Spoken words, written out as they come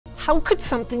How could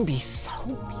something be so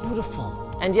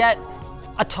beautiful and yet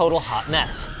a total hot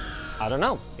mess? I don't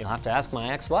know. You'll have to ask my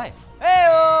ex-wife.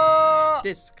 Hey-o!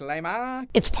 Disclaimer.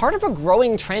 It's part of a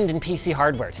growing trend in PC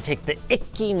hardware to take the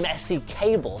icky, messy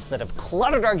cables that have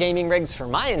cluttered our gaming rigs for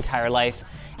my entire life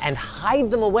and hide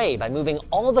them away by moving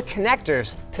all the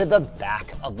connectors to the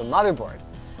back of the motherboard.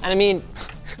 And I mean,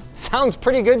 sounds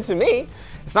pretty good to me.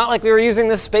 It's not like we were using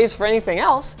this space for anything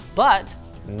else, but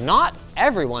not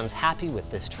everyone's happy with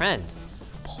this trend.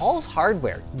 Paul's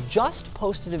Hardware just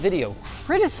posted a video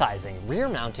criticizing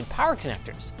rear-mounted power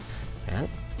connectors, and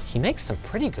he makes some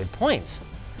pretty good points.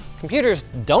 Computers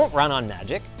don't run on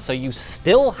magic, so you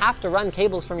still have to run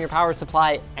cables from your power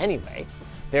supply anyway.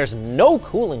 There's no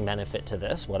cooling benefit to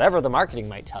this, whatever the marketing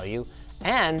might tell you,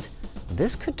 and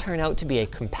this could turn out to be a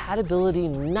compatibility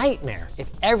nightmare if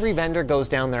every vendor goes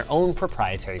down their own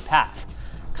proprietary path,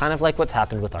 kind of like what's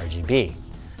happened with RGB.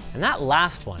 And that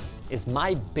last one is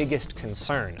my biggest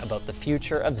concern about the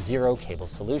future of zero cable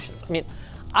solutions. I mean,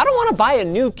 I don't want to buy a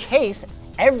new case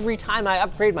every time I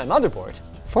upgrade my motherboard.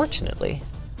 Fortunately,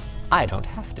 I don't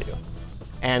have to.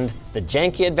 And the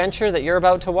janky adventure that you're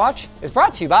about to watch is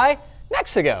brought to you by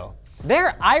NexiGo.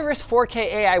 Their Iris 4K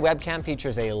AI webcam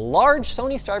features a large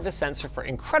Sony Starvis sensor for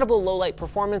incredible low light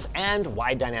performance and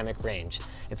wide dynamic range.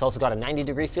 It's also got a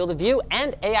 90-degree field of view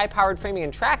and AI-powered framing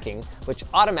and tracking, which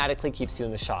automatically keeps you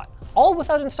in the shot, all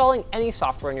without installing any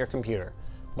software on your computer.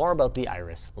 More about the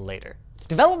Iris later.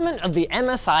 Development of the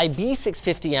MSI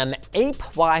B650M APE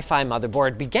Wi-Fi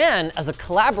motherboard began as a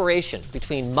collaboration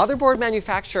between motherboard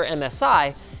manufacturer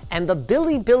MSI and the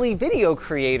bilibili video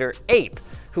creator APE,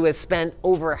 who has spent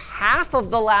over half of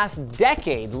the last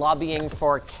decade lobbying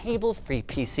for cable-free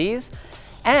PCs,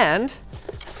 and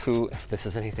who, if this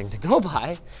is anything to go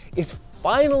by, is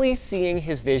finally seeing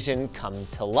his vision come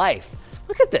to life.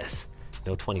 Look at this.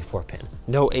 No 24-pin,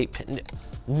 no 8-pin,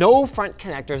 no front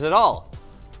connectors at all.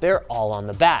 They're all on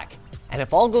the back. And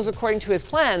if all goes according to his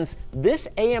plans, this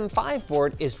AM5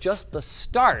 board is just the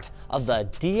start of the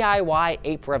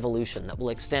DIY-APE revolution that will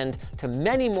extend to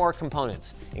many more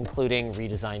components, including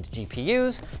redesigned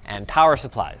GPUs and power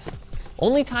supplies.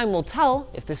 Only time will tell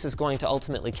if this is going to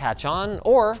ultimately catch on,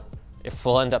 or if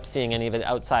we'll end up seeing any of it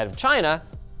outside of China,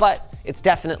 but it's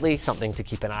definitely something to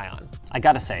keep an eye on. I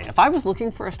gotta say, if I was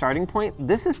looking for a starting point,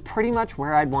 this is pretty much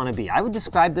where I'd want to be. I would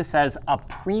describe this as a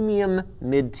premium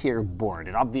mid-tier board.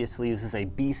 It obviously uses a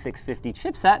B650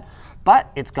 chipset,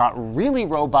 but it's got really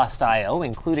robust I/O,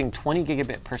 including 20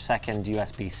 gigabit per second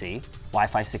USB-C,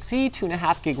 Wi-Fi 6E,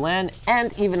 2.5 gig LAN,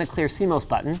 and even a clear CMOS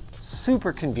button.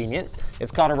 Super convenient.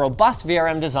 It's got a robust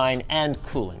VRM design and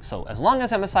cooling, so as long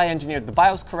as MSI engineered the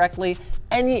BIOS correctly,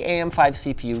 any AM5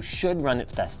 CPU should run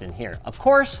its best in here. Of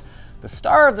course, the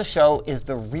star of the show is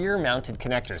the rear-mounted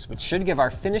connectors, which should give our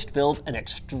finished build an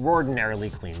extraordinarily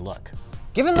clean look.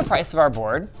 Given the price of our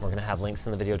board, we're gonna have links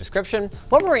in the video description,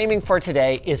 what we're aiming for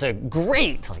today is a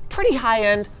great, pretty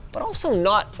high-end, but also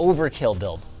not overkill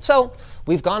build. So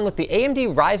we've gone with the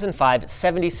AMD Ryzen 5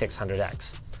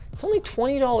 7600X. It's only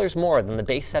 $20 more than the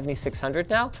base 7600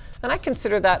 now, and I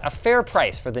consider that a fair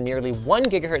price for the nearly 1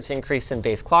 gigahertz increase in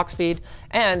base clock speed,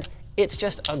 and it's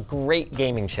just a great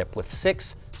gaming chip with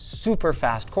 6 super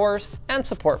fast cores and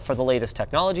support for the latest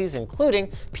technologies,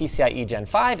 including PCIe Gen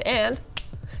 5 and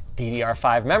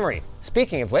DDR5 memory.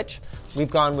 Speaking of which,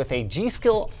 we've gone with a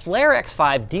G.Skill Flare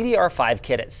X5 DDR5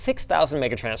 kit at 6,000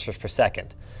 megatransfers per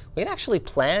second. We had actually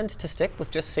planned to stick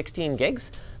with just 16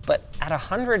 gigs, but at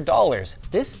 $100,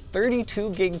 this 32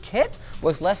 gig kit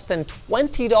was less than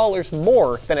 $20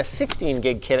 more than a 16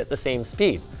 gig kit at the same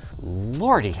speed.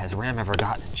 Lordy, has RAM ever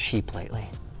gotten cheap lately.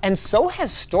 And so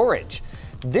has storage.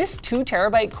 This 2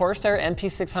 terabyte Corsair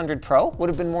MP600 Pro would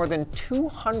have been more than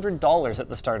 $200 at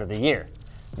the start of the year.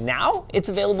 Now it's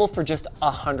available for just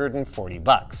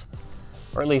 $140.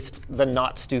 Or at least the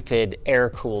not stupid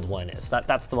air-cooled one is.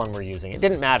 That's the one we're using. It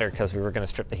didn't matter because we were going to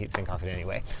strip the heatsink off it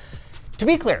anyway. To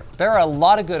be clear, there are a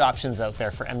lot of good options out there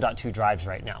for M.2 drives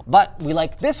right now, but we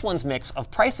like this one's mix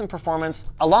of price and performance,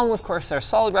 along with Corsair's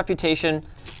solid reputation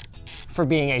for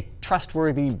being a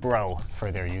trustworthy bro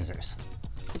for their users.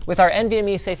 With our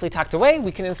NVMe safely tucked away,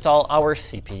 we can install our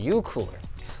CPU cooler.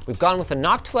 We've gone with the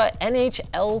Noctua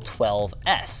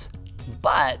NHL12S,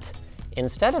 but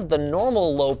instead of the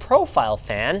normal low profile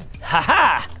fan,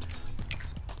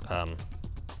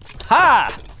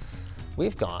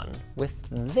 we've gone with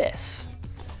this.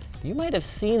 You might have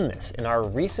seen this in our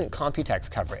recent Computex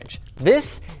coverage.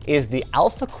 This is the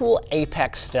AlphaCool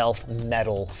Apex Stealth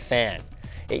Metal Fan.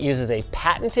 It uses a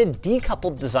patented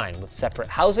decoupled design with separate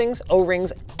housings,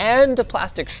 O-rings, and a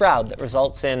plastic shroud that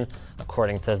results in,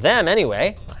 according to them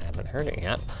anyway, I haven't heard it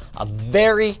yet, a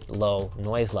very low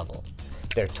noise level.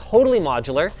 They're totally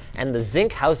modular, and the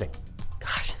zinc housing,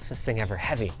 gosh, is this thing ever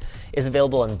heavy, is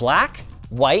available in black,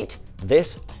 white,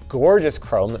 this gorgeous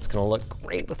chrome that's gonna look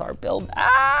great with our build.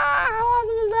 Ah, how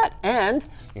awesome is that? And,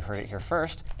 you heard it here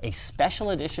first, a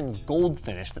special edition gold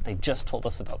finish that they just told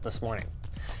us about this morning.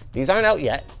 These aren't out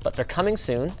yet, but they're coming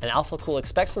soon, and Alpha Cool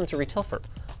expects them to retail for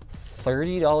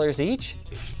 $30 each.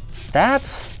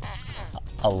 That's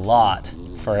a lot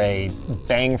for a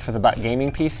bang for the buck gaming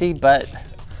PC, but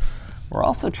we're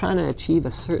also trying to achieve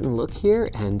a certain look here,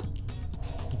 and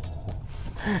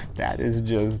that is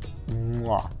just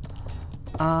mwah.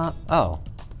 Oh,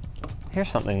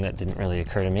 here's something that didn't really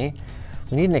occur to me.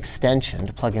 We need an extension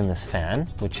to plug in this fan,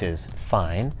 which is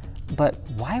fine, but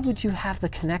why would you have the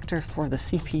connector for the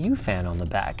CPU fan on the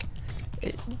back?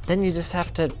 Then you just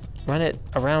have to run it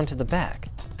around to the back.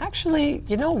 Actually,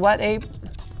 you know what, Ape?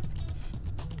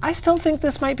 I still think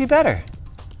this might be better.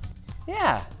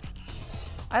 Yeah,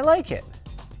 I like it.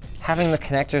 Having the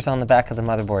connectors on the back of the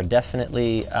motherboard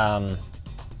definitely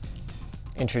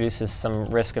introduces some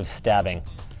risk of stabbing.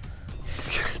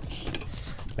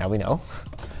 Now we know.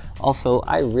 Also,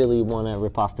 I really want to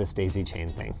rip off this daisy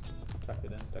chain thing. Tuck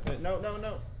it in, tuck it in. No, no,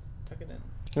 no. Tuck it in.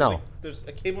 No. There's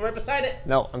a cable right beside it.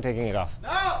 No, I'm taking it off.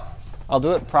 No! I'll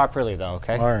do it properly though,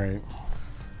 okay? All right.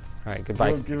 All right,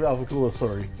 goodbye. Give Alpha Cool a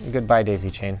story. Goodbye, daisy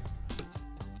chain.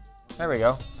 There we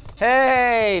go.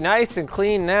 Hey, nice and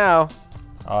clean now.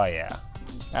 Oh yeah,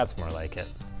 that's more like it.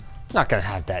 Not gonna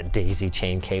have that daisy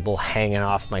chain cable hanging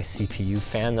off my CPU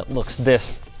fan that looks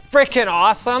this freaking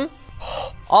awesome.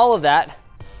 All of that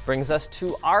brings us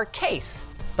to our case.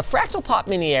 The Fractal Pop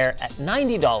Mini Air at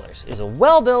 $90 is a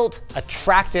well-built,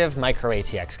 attractive micro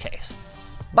ATX case.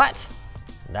 But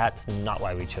that's not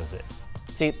why we chose it.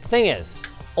 See, the thing is,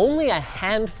 only a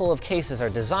handful of cases are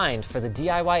designed for the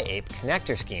DIY-APE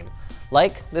connector scheme,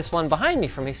 like this one behind me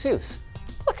from ASUS.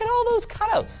 Look at all those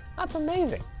cutouts, that's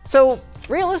amazing. So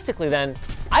realistically then,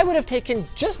 I would have taken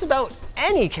just about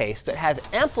any case that has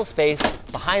ample space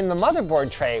behind the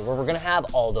motherboard tray where we're gonna have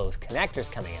all those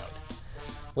connectors coming out.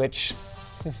 Which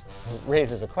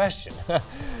raises a question.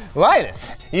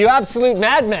 Linus, you absolute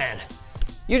madman.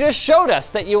 You just showed us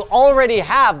that you already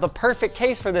have the perfect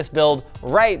case for this build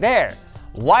right there.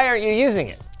 Why aren't you using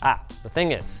it? The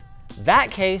thing is, that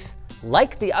case,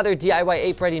 like the other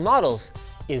DIY-APE ready models,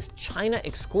 is China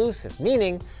exclusive,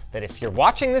 meaning that if you're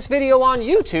watching this video on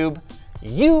YouTube,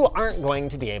 you aren't going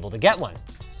to be able to get one.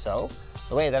 So,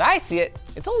 the way that I see it,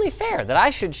 it's only fair that I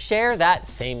should share that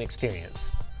same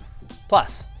experience.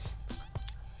 Plus,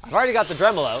 I've already got the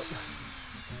Dremel out.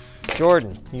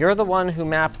 Jordan, you're the one who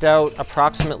mapped out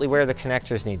approximately where the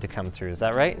connectors need to come through, is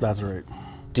that right? That's right.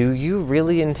 Do you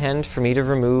really intend for me to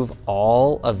remove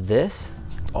all of this?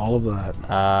 All of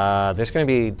that. There's gonna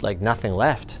be like nothing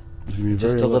left.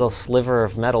 Just a little sliver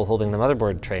of metal holding the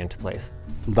motherboard tray into place.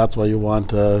 That's why you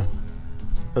want a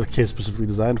case specifically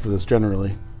designed for this generally.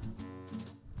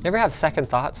 You ever have second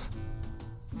thoughts?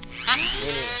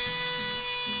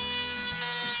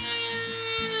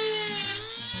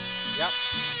 Yep.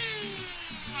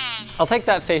 I'll take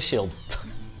that face shield.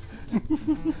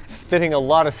 Spitting a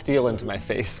lot of steel into my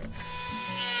face.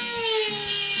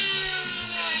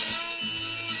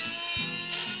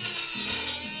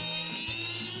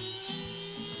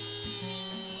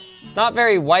 It's not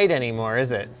very white anymore,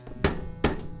 is it?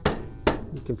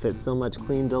 You can fit so much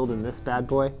clean build in this bad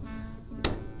boy.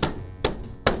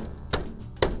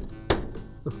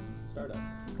 Stardust.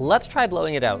 Let's try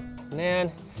blowing it out.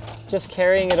 Man, just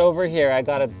carrying it over here, I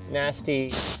got a nasty,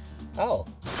 oh.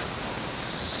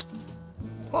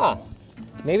 Huh,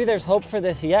 maybe there's hope for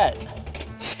this yet.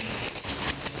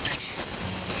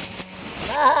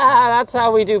 That's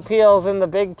how we do peels in the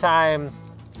big time.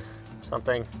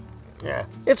 Something. Yeah.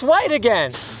 It's white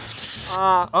again.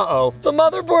 Uh-oh. The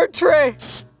motherboard tray.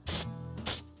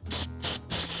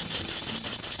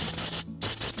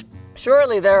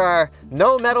 Surely there are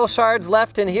no metal shards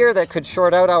left in here that could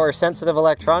short out our sensitive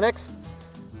electronics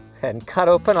and cut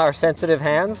open our sensitive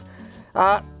hands.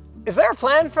 Is there a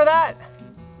plan for that?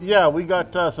 Yeah, we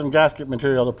got some gasket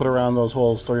material to put around those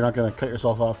holes so you're not gonna cut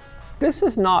yourself up. This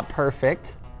is not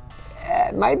perfect.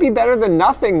 It might be better than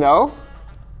nothing though.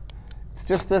 It's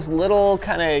just this little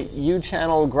kind of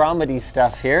U-channel grommet-y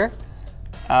stuff here.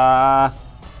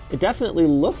 It definitely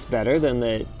looks better than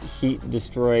the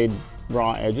heat-destroyed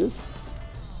raw edges.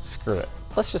 Screw it.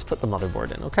 Let's just put the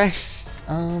motherboard in, okay?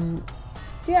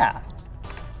 Yeah,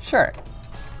 sure.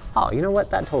 Oh, you know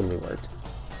what? That totally worked.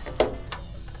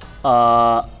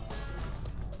 Yeah,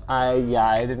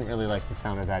 I didn't really like the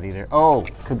sound of that either. Oh,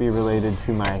 could be related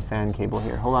to my fan cable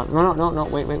here. Hold on. No,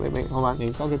 wait. Hold on, maybe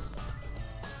it's all good.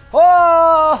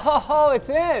 Oh, it's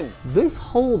in! This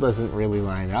hole doesn't really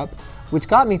line up, which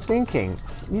got me thinking,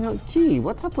 you know, gee,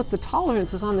 what's up with the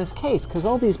tolerances on this case? Because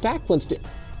all these back ones do.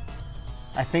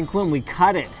 I think when we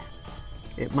cut it,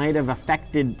 it might have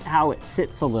affected how it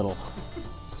sits a little.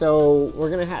 So we're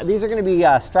gonna have, these are gonna be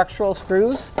structural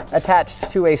screws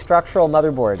attached to a structural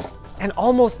motherboard. And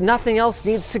almost nothing else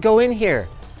needs to go in here,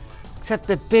 except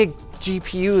the big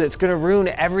GPU that's gonna ruin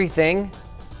everything.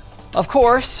 Of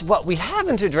course, what we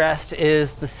haven't addressed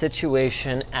is the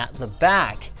situation at the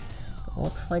back.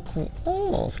 Looks like we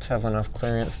almost have enough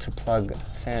clearance to plug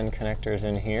fan connectors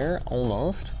in here,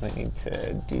 almost. Might need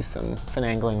to do some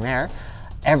finagling there.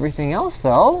 Everything else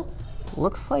though,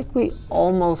 looks like we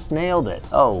almost nailed it.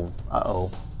 Oh,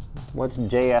 uh-oh. What's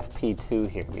JFP2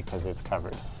 here because it's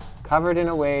covered? Covered in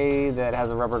a way that has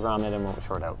a rubber grommet and won't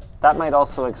short out. That might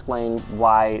also explain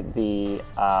why the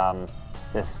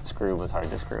this screw was hard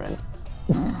to screw in.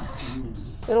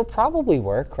 It'll probably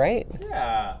work, right?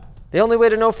 Yeah. The only way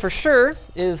to know for sure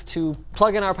is to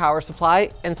plug in our power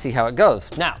supply and see how it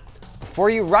goes. Now, before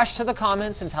you rush to the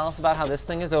comments and tell us about how this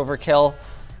thing is overkill,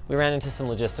 we ran into some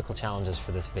logistical challenges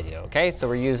for this video, okay? So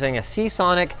we're using a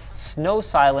Seasonic Snow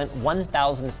Silent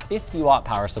 1050 watt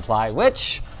power supply,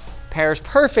 which pairs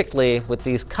perfectly with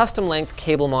these custom length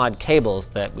cable mod cables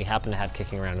that we happen to have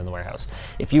kicking around in the warehouse.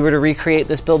 If you were to recreate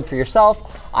this build for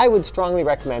yourself, I would strongly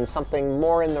recommend something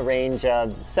more in the range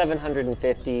of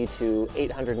 750 to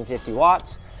 850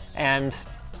 watts. And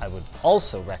I would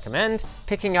also recommend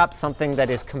picking up something that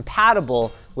is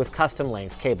compatible with custom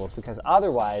length cables, because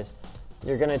otherwise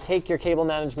you're gonna take your cable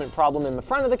management problem in the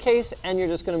front of the case and you're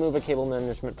just gonna move a cable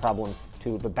management problem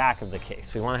to the back of the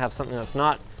case. We wanna have something that's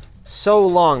not so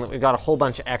long that we've got a whole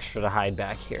bunch of extra to hide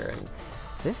back here. And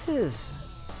this is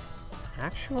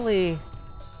actually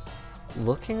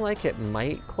looking like it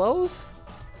might close.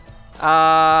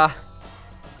 How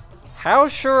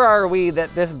sure are we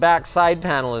that this back side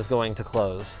panel is going to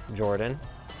close, Jordan?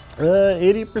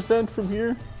 80% from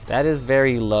here. That is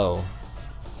very low.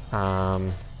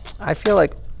 I feel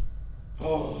like,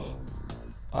 uh-oh.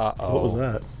 What was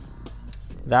that?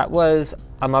 That was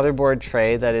a motherboard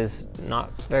tray that is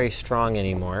not very strong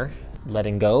anymore.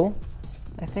 Letting go,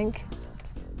 I think.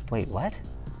 Wait, what?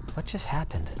 What just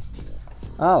happened?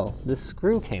 Oh, this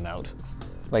screw came out.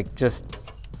 Like, just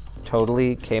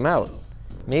totally came out.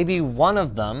 Maybe one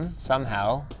of them,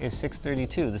 somehow, is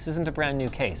 632. This isn't a brand new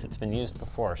case. It's been used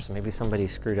before, so maybe somebody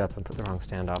screwed up and put the wrong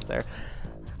standoff there.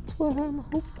 That's what I'm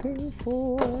hoping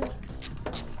for.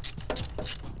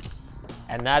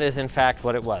 And that is, in fact,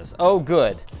 what it was. Oh,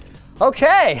 good.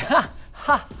 Okay,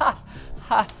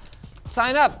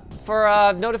 Sign up for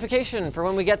a notification for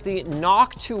when we get the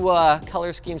Noctua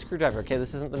color scheme screwdriver. Okay,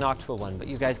 this isn't the Noctua one, but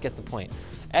you guys get the point.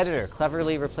 Editor,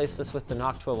 cleverly replace this with the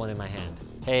Noctua one in my hand.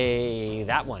 Hey,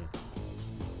 that one.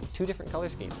 2 different color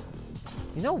schemes.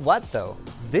 You know what though?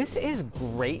 This is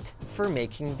great for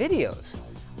making videos.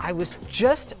 I was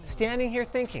just standing here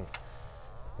thinking,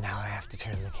 now I have to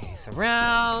turn the case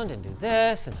around and do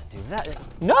this and then do that.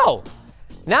 No!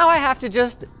 Now I have to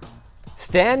just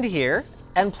stand here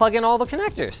and plug in all the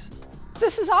connectors.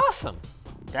 This is awesome.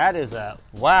 That is a,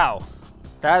 wow.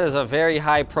 That is a very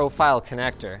high profile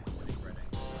connector.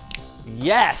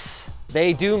 Yes,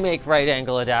 they do make right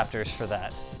angle adapters for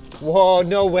that. Whoa,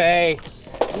 no way,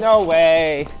 no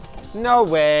way, no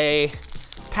way.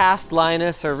 Past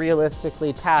Linus, or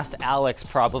realistically past Alex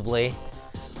probably,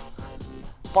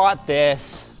 bought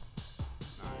this.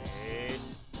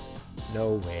 Nice.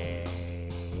 No way.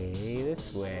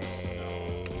 This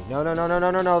way. No, no, no, no,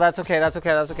 no, no, no. That's okay. That's okay.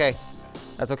 That's okay.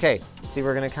 That's okay. See,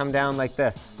 we're gonna come down like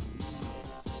this.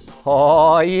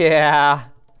 Oh yeah.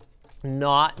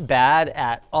 Not bad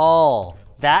at all.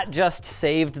 That just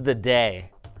saved the day.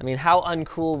 I mean, how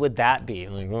uncool would that be?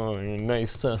 Like, oh,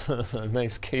 nice,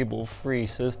 nice cable-free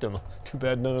system. Too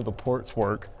bad none of the ports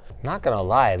work. I'm not gonna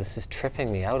lie, this is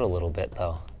tripping me out a little bit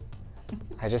though.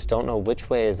 I just don't know which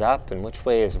way is up and which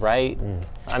way is right. And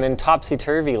I'm in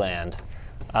topsy-turvy land.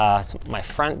 So my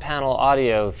front panel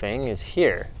audio thing is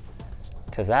here,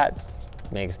 because that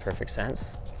makes perfect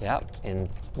sense. Yep, in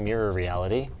mirror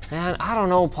reality. Man, I don't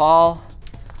know, Paul.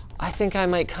 I think I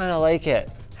might kind of like it.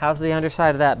 How's the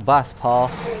underside of that bus, Paul?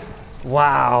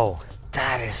 Wow,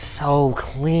 that is so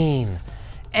clean.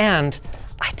 And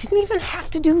I didn't even have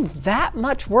to do that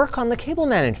much work on the cable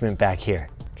management back here.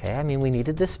 Okay, I mean, we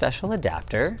needed this special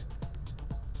adapter.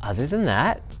 Other than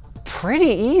that, pretty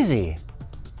easy.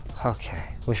 Okay,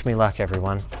 wish me luck,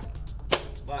 everyone.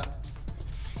 What?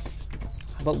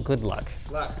 How about good luck?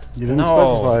 Luck. You didn't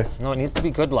specify. No, it needs to be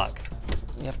good luck.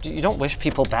 You don't wish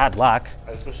people bad luck.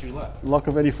 I just wish you luck. Luck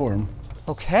of any form.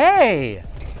 Okay.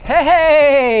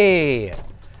 Hey!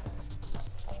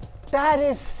 That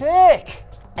is sick!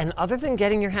 And other than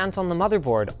getting your hands on the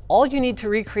motherboard, all you need to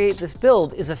recreate this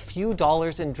build is a few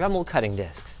dollars in Dremel cutting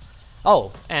discs.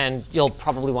 Oh, and you'll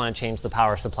probably want to change the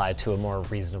power supply to a more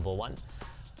reasonable one.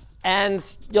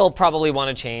 And you'll probably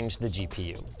want to change the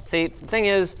GPU. See, the thing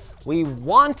is, we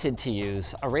wanted to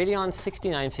use a Radeon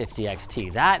 6950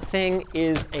 XT. That thing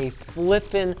is a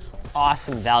flippin'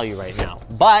 awesome value right now.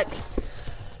 But,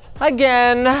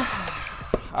 again,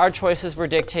 our choices were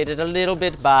dictated a little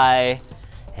bit by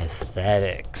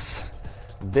aesthetics.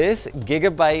 This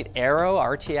Gigabyte Aero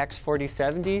RTX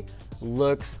 4070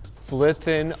 looks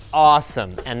flippin'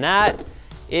 awesome. And that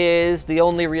is the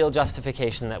only real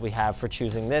justification that we have for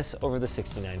choosing this over the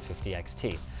 6950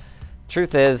 XT.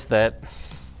 Truth is that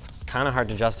it's kind of hard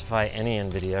to justify any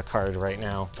NVIDIA card right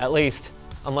now, at least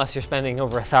unless you're spending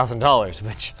over $1,000,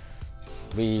 which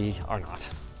we are not.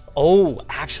 Oh,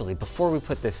 actually, before we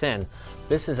put this in,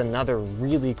 this is another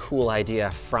really cool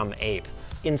idea from APE.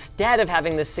 Instead of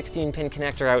having this 16-pin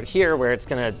connector out here where it's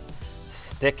gonna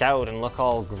stick out and look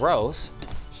all gross,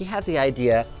 he had the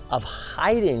idea of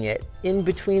hiding it in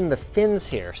between the fins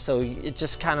here. So it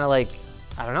just kind of like,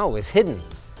 I don't know, is hidden.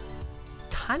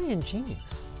 Kind of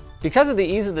ingenious. Because of the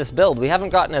ease of this build, we haven't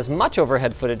gotten as much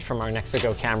overhead footage from our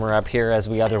NexiGo camera up here as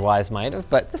we otherwise might have,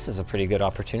 but this is a pretty good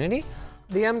opportunity.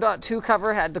 The M.2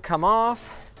 cover had to come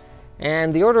off,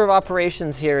 and the order of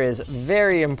operations here is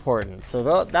very important.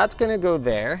 So that's gonna go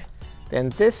there. Then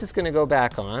this is gonna go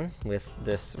back on with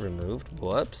this removed.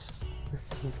 Whoops.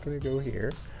 This is gonna go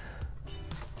here.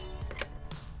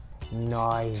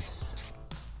 Nice.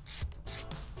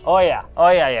 Oh yeah, oh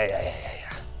yeah.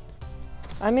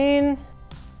 I mean,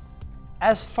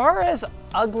 as far as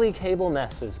ugly cable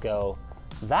messes go,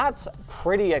 that's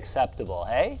pretty acceptable,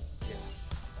 hey? Yeah.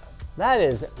 That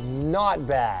is not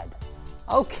bad.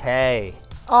 Okay,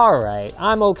 all right,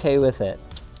 I'm okay with it.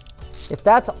 If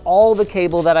that's all the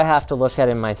cable that I have to look at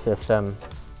in my system,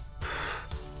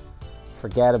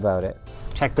 forget about it.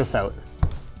 Check this out.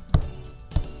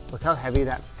 Look how heavy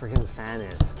that freaking fan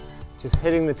is. Just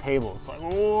hitting the table, it's like,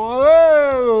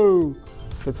 whoa!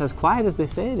 If it's as quiet as they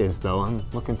say it is though, I'm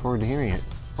looking forward to hearing it,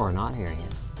 or not hearing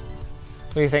it.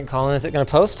 What do you think, Colin? Is it gonna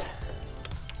post?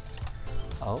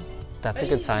 Oh, that's a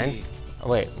good sign. Oh,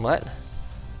 wait, what?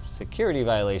 Security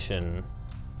violation.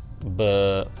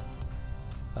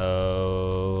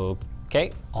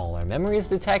 Okay, all our memories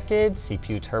detected,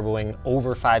 CPU turboing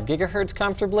over 5 gigahertz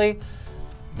comfortably.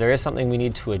 There is something we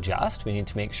need to adjust. We need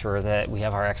to make sure that we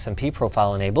have our XMP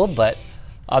profile enabled, but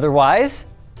otherwise,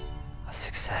 a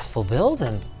successful build,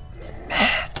 and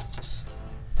man,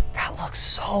 that looks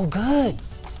so good.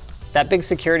 That big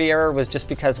security error was just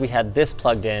because we had this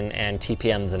plugged in and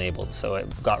TPMs enabled, so it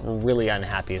got really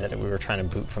unhappy that we were trying to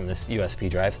boot from this USB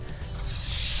drive.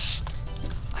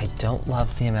 I don't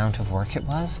love the amount of work it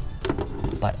was,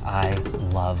 but I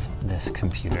love this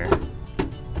computer.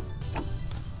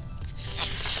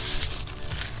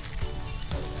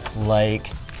 Like,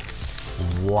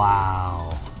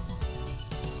 wow.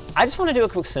 I just want to do a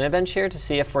quick Cinebench here to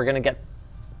see if we're gonna get,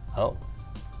 oh,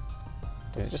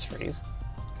 did it just freeze?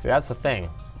 See, that's the thing.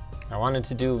 I wanted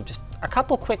to do just a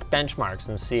couple quick benchmarks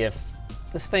and see if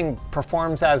this thing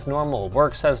performs as normal,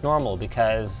 works as normal,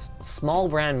 because small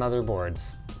brand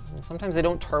motherboards, sometimes they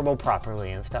don't turbo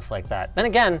properly and stuff like that. Then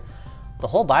again, the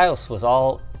whole BIOS was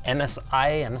all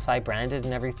MSI branded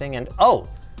and everything, and oh,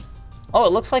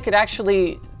 it looks like it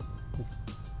actually,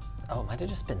 oh, it might have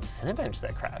just been Cinebench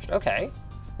that crashed. Okay,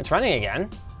 it's running again.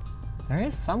 There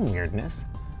is some weirdness.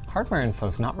 Hardware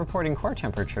info's not reporting core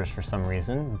temperatures for some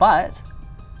reason, but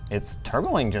it's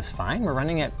turboing just fine. We're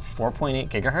running at 4.8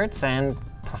 gigahertz and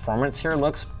performance here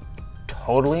looks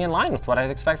totally in line with what I'd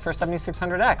expect for a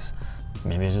 7600X.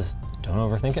 Maybe just don't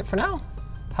overthink it for now.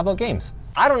 How about games?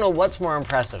 I don't know what's more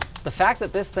impressive. The fact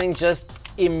that this thing just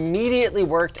immediately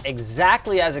worked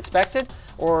exactly as expected,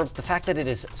 or the fact that it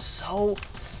is so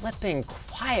flipping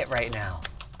quiet right now.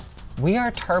 We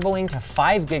are turboing to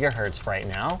 5 gigahertz right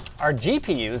now. Our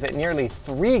GPU's at nearly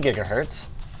 3 gigahertz.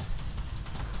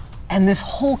 And this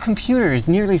whole computer is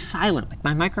nearly silent. Like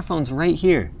my microphone's right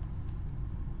here.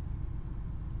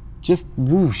 Just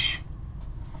whoosh.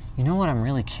 You know what I'm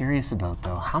really curious about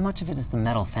though? How much of it is the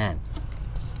metal fan?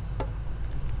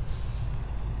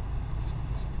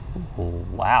 Oh,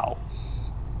 wow.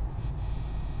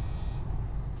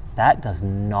 That does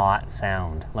not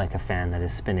sound like a fan that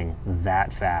is spinning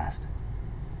that fast.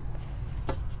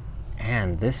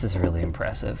 And this is really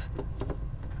impressive.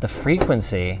 The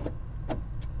frequency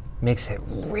makes it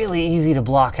really easy to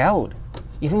block out.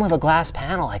 Even with a glass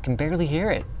panel, I can barely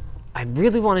hear it. I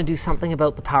really want to do something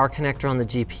about the power connector on the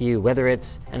GPU, whether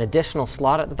it's an additional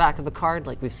slot at the back of the card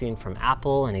like we've seen from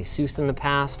Apple and ASUS in the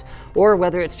past, or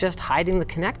whether it's just hiding the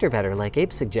connector better like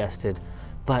APE suggested.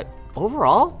 But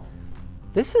overall,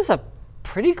 this is a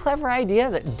pretty clever idea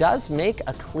that does make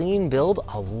a clean build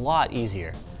a lot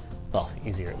easier. Well,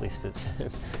 easier at least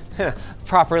it's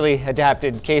properly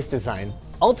adapted case design.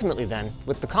 Ultimately then,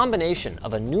 with the combination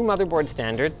of a new motherboard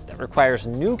standard that requires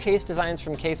new case designs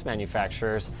from case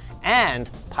manufacturers and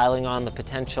piling on the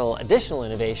potential additional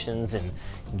innovations in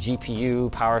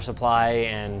GPU, power supply,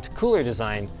 and cooler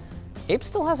design, APE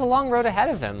still has a long road ahead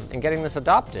of him in getting this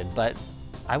adopted, but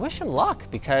I wish him luck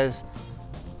because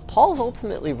Paul's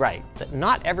ultimately right that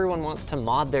not everyone wants to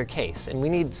mod their case, and we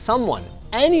need someone,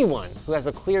 anyone, who has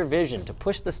a clear vision to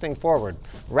push this thing forward,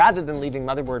 rather than leaving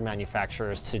motherboard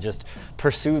manufacturers to just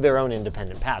pursue their own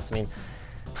independent paths. I mean,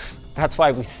 that's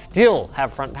why we still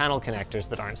have front panel connectors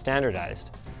that aren't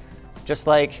standardized. Just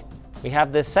like we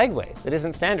have this segue that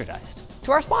isn't standardized.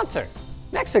 To our sponsor,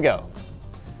 NexiGo.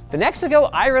 The NexiGo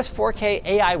Iris 4K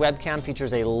AI webcam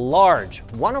features a large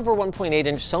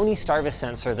 1/1.8-inch Sony Starvis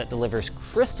sensor that delivers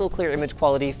crystal clear image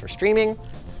quality for streaming,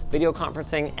 video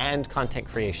conferencing, and content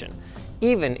creation,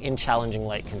 even in challenging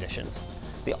light conditions.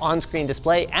 The on-screen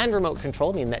display and remote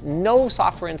control mean that no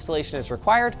software installation is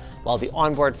required, while the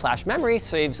onboard flash memory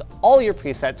saves all your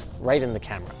presets right in the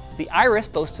camera. The Iris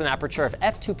boasts an aperture of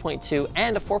f2.2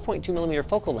 and a 4.2mm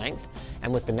focal length,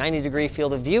 and with the 90-degree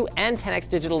field of view and 10x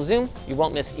digital zoom, you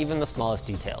won't miss even the smallest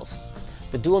details.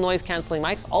 The dual noise cancelling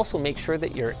mics also make sure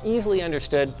that you're easily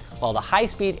understood, while the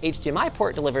high-speed HDMI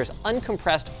port delivers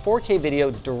uncompressed 4K video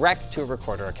direct to a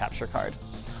recorder or capture card.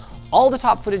 All the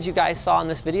top footage you guys saw in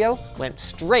this video went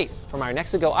straight from our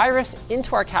NexiGo Iris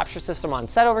into our capture system on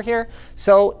set over here,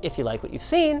 so if you like what you've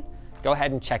seen, go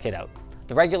ahead and check it out.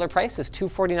 The regular price is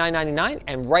 $249.99,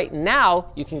 and right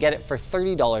now you can get it for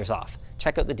 $30 off.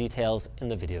 Check out the details in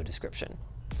the video description.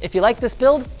 If you like this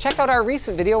build, check out our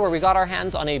recent video where we got our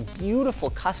hands on a beautiful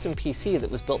custom PC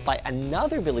that was built by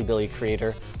another bilibili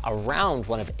creator around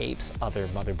one of APE's other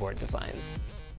motherboard designs.